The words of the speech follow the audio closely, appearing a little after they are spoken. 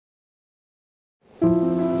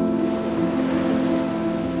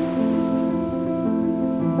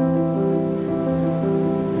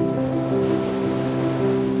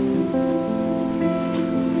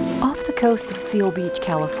coast of Seal Beach,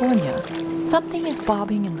 California, something is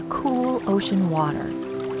bobbing in the cool ocean water.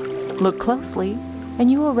 Look closely, and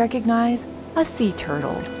you will recognize a sea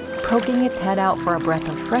turtle, poking its head out for a breath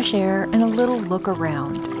of fresh air and a little look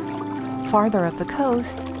around. Farther up the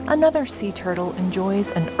coast, another sea turtle enjoys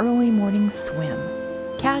an early morning swim,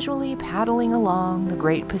 casually paddling along the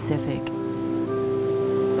Great Pacific.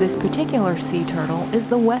 This particular sea turtle is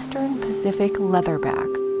the Western Pacific leatherback.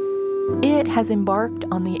 It has embarked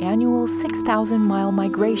on the annual 6,000-mile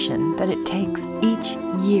migration that it takes each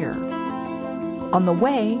year. On the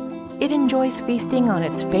way, it enjoys feasting on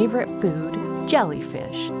its favorite food,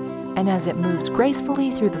 jellyfish, and as it moves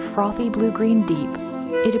gracefully through the frothy blue-green deep,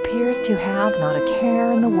 it appears to have not a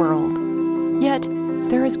care in the world. Yet,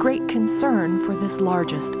 there is great concern for this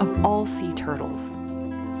largest of all sea turtles.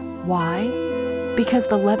 Why? Because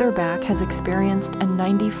the leatherback has experienced a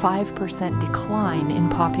 95% decline in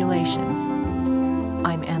population.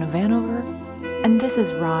 I'm Anna Vanover, and this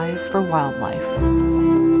is Rise for Wildlife.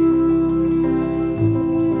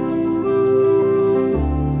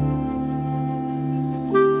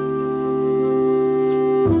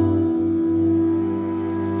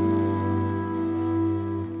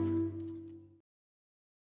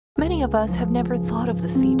 Many of us have never thought of the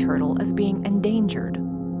sea turtle as being endangered.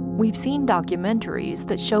 We've seen documentaries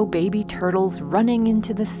that show baby turtles running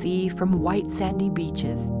into the sea from white sandy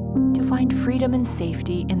beaches to find freedom and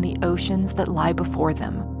safety in the oceans that lie before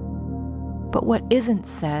them. But what isn't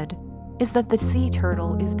said is that the sea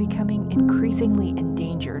turtle is becoming increasingly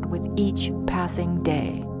endangered with each passing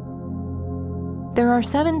day. There are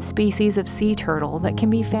 7 species of sea turtle that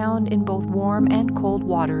can be found in both warm and cold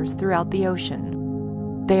waters throughout the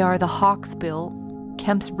ocean. They are the hawksbill,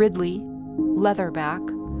 Kemp's ridley, leatherback,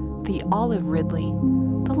 the olive ridley,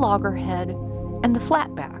 the loggerhead, and the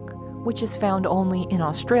flatback, which is found only in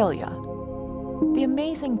Australia. The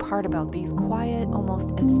amazing part about these quiet,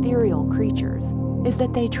 almost ethereal creatures is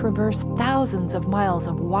that they traverse thousands of miles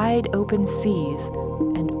of wide open seas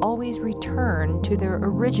and always return to their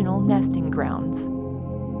original nesting grounds.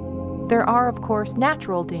 There are, of course,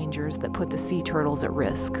 natural dangers that put the sea turtles at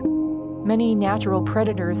risk. Many natural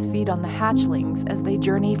predators feed on the hatchlings as they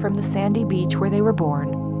journey from the sandy beach where they were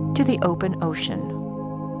born to the open ocean.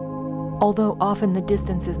 Although often the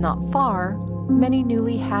distance is not far, many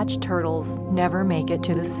newly hatched turtles never make it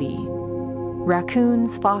to the sea.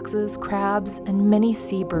 Raccoons, foxes, crabs, and many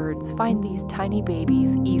seabirds find these tiny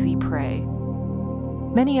babies easy prey.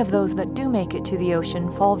 Many of those that do make it to the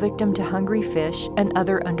ocean fall victim to hungry fish and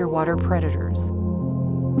other underwater predators.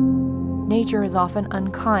 Nature is often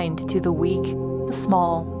unkind to the weak, the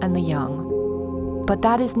small, and the young. But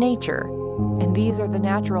that is nature, and these are the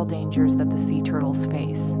natural dangers that the sea turtles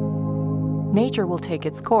face. Nature will take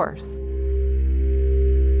its course.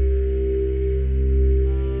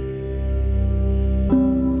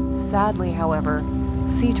 Sadly, however,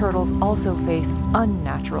 sea turtles also face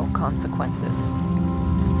unnatural consequences.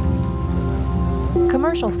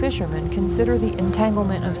 Commercial fishermen consider the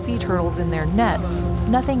entanglement of sea turtles in their nets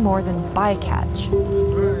nothing more than bycatch.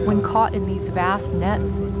 When caught in these vast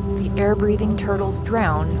nets, the air-breathing turtles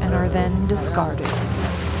drown and are then discarded.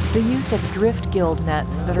 The use of drift-gilled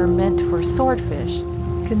nets that are meant for swordfish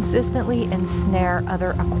consistently ensnare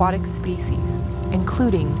other aquatic species,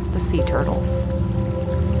 including the sea turtles.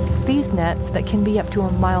 These nets, that can be up to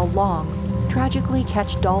a mile long, tragically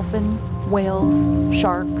catch dolphin, whales,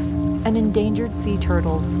 sharks, and endangered sea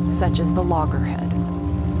turtles such as the loggerhead.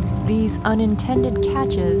 These unintended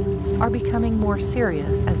catches are becoming more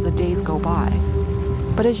serious as the days go by.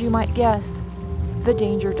 But as you might guess, the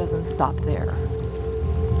danger doesn't stop there.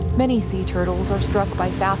 Many sea turtles are struck by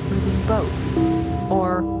fast-moving boats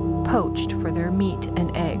or poached for their meat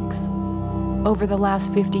and eggs. Over the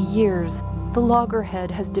last 50 years, the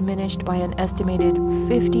loggerhead has diminished by an estimated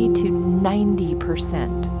 50 to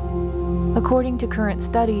 90%. According to current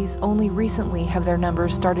studies, only recently have their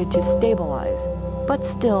numbers started to stabilize, but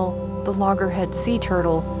still, the loggerhead sea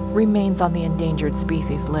turtle remains on the endangered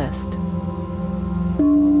species list.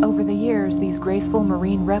 Over the years, these graceful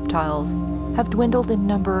marine reptiles have dwindled in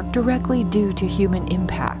number directly due to human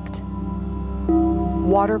impact.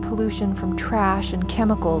 Water pollution from trash and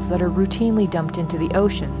chemicals that are routinely dumped into the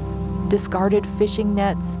oceans, discarded fishing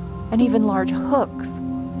nets, and even large hooks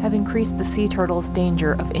have increased the sea turtle's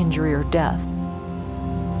danger of injury or death.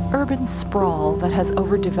 Urban sprawl that has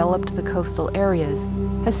overdeveloped the coastal areas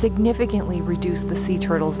has significantly reduced the sea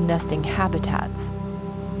turtle's nesting habitats.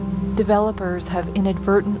 Developers have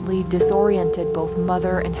inadvertently disoriented both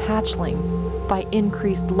mother and hatchling by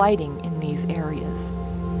increased lighting in these areas.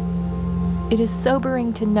 It is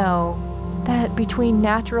sobering to know that between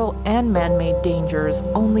natural and man-made dangers,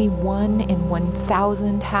 only 1 in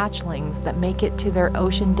 1,000 hatchlings that make it to their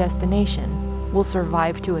ocean destination will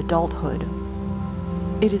survive to adulthood.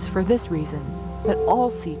 It is for this reason that all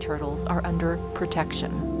sea turtles are under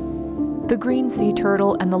protection. The green sea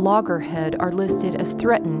turtle and the loggerhead are listed as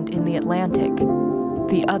threatened in the Atlantic.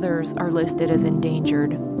 The others are listed as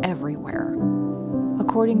endangered everywhere.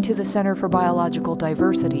 According to the Center for Biological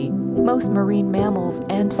Diversity, most marine mammals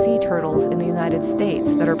and sea turtles in the United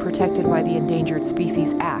States that are protected by the Endangered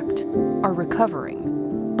Species Act are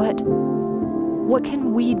recovering. But what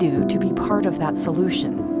can we do to be part of that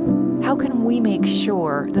solution? How can we make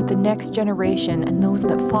sure that the next generation and those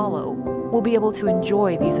that follow will be able to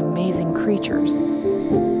enjoy these amazing creatures?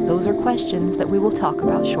 Those are questions that we will talk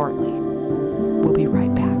about shortly. We'll be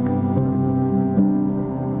right back.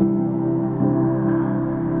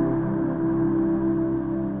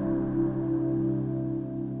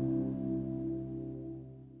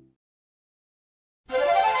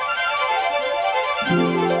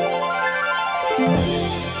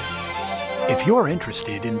 If you're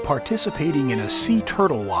interested in participating in a Sea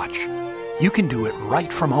Turtle Watch, you can do it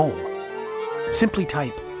right from home. Simply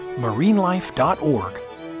type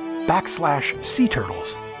marinelife.org/sea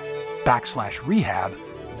turtles /rehab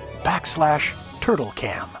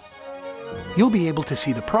 /turtlecam. You'll be able to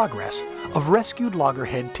see the progress of rescued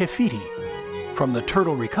loggerhead Te Fiti from the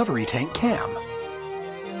turtle recovery tank cam.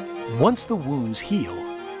 Once the wounds heal,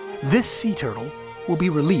 this sea turtle will be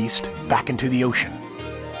released back into the ocean.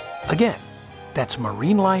 Again, that's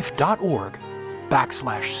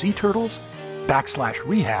marinelife.org/sea turtles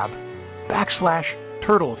 /rehab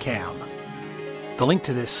 /turtlecam. The link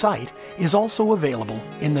to this site is also available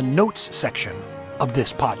in the notes section of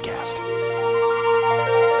this podcast.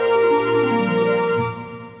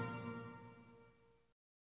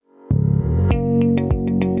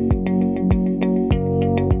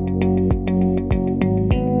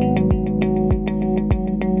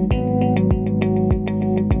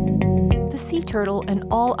 Turtle and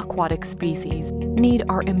all aquatic species need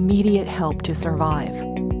our immediate help to survive.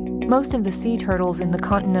 Most of the sea turtles in the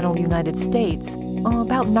continental United States,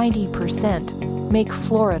 about 90%, make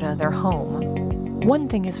Florida their home. One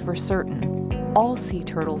thing is for certain, all sea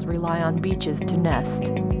turtles rely on beaches to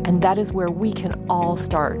nest, and that is where we can all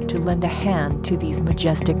start to lend a hand to these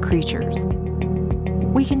majestic creatures.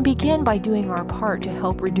 We can begin by doing our part to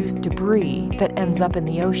help reduce debris that ends up in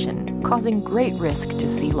the ocean, causing great risk to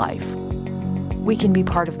sea life. We can be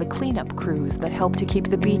part of the cleanup crews that help to keep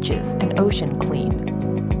the beaches and ocean clean.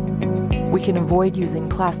 We can avoid using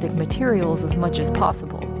plastic materials as much as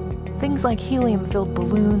possible. Things like helium-filled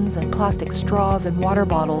balloons and plastic straws and water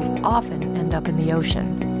bottles often end up in the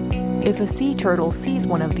ocean. If a sea turtle sees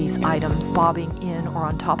one of these items bobbing in or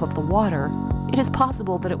on top of the water, it is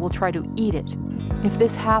possible that it will try to eat it. If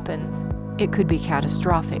this happens, it could be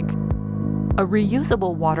catastrophic. A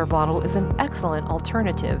reusable water bottle is an excellent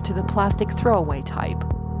alternative to the plastic throwaway type.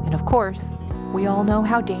 And of course, we all know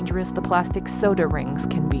how dangerous the plastic soda rings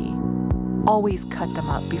can be. Always cut them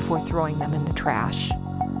up before throwing them in the trash.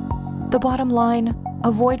 The bottom line,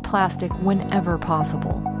 avoid plastic whenever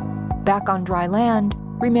possible. Back on dry land,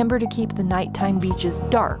 remember to keep the nighttime beaches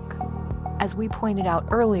dark. As we pointed out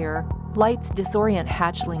earlier, lights disorient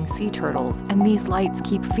hatchling sea turtles, and these lights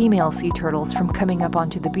keep female sea turtles from coming up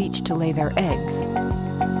onto the beach to lay their eggs.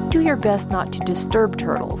 Do your best not to disturb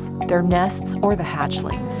turtles, their nests, or the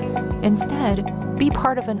hatchlings. Instead, be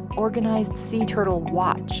part of an organized sea turtle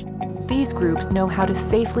watch. These groups know how to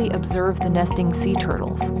safely observe the nesting sea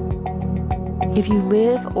turtles. If you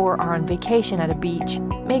live or are on vacation at a beach,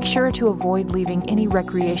 make sure to avoid leaving any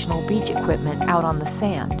recreational beach equipment out on the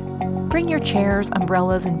sand. Bring your chairs,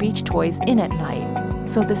 umbrellas, and beach toys in at night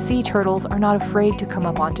so the sea turtles are not afraid to come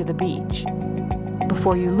up onto the beach.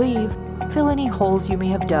 Before you leave, fill any holes you may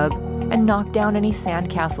have dug and knock down any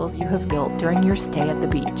sandcastles you have built during your stay at the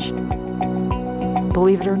beach.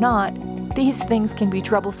 Believe it or not, these things can be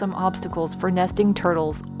troublesome obstacles for nesting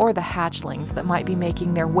turtles or the hatchlings that might be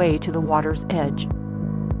making their way to the water's edge.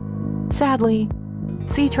 Sadly,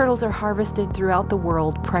 sea turtles are harvested throughout the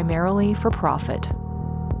world primarily for profit.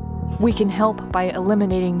 We can help by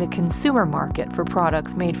eliminating the consumer market for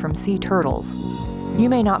products made from sea turtles. You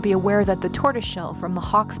may not be aware that the tortoiseshell from the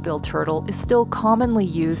hawksbill turtle is still commonly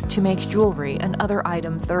used to make jewelry and other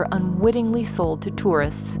items that are unwittingly sold to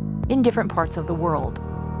tourists in different parts of the world.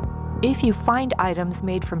 If you find items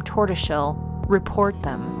made from tortoiseshell, report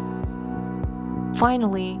them.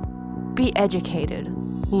 Finally, be educated.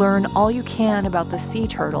 Learn all you can about the sea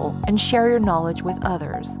turtle and share your knowledge with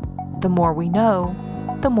others. The more we know,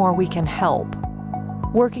 the more we can help.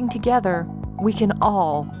 Working together, we can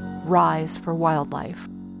all Rise for Wildlife.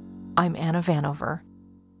 I'm Anna Vanover.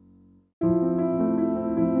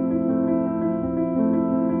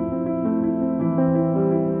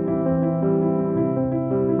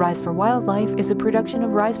 Rise for Wildlife is a production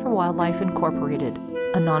of Rise for Wildlife Incorporated,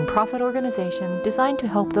 a nonprofit organization designed to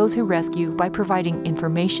help those who rescue by providing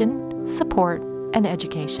information, support, and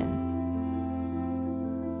education.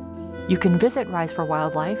 You can visit Rise for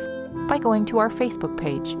Wildlife by going to our Facebook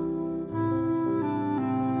page.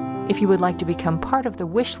 If you would like to become part of the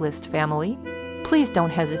Wishlist family, please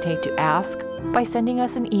don't hesitate to ask by sending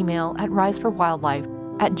us an email at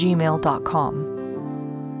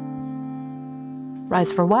riseforwildlife@gmail.com.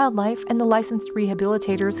 Rise for Wildlife and the licensed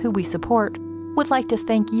rehabilitators who we support would like to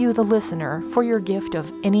thank you, the listener, for your gift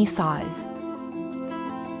of any size.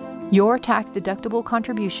 Your tax-deductible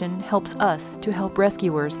contribution helps us to help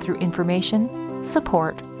rescuers through information,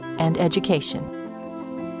 support, and education.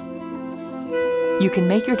 You can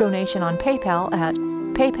make your donation on PayPal at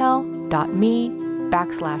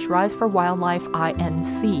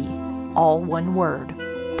paypal.me/riseforwildlifeinc, all one word.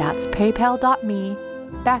 That's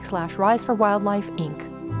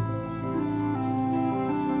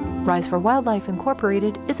paypal.me/riseforwildlifeinc. Rise for Wildlife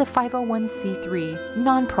Incorporated is a 501c3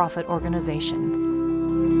 nonprofit organization.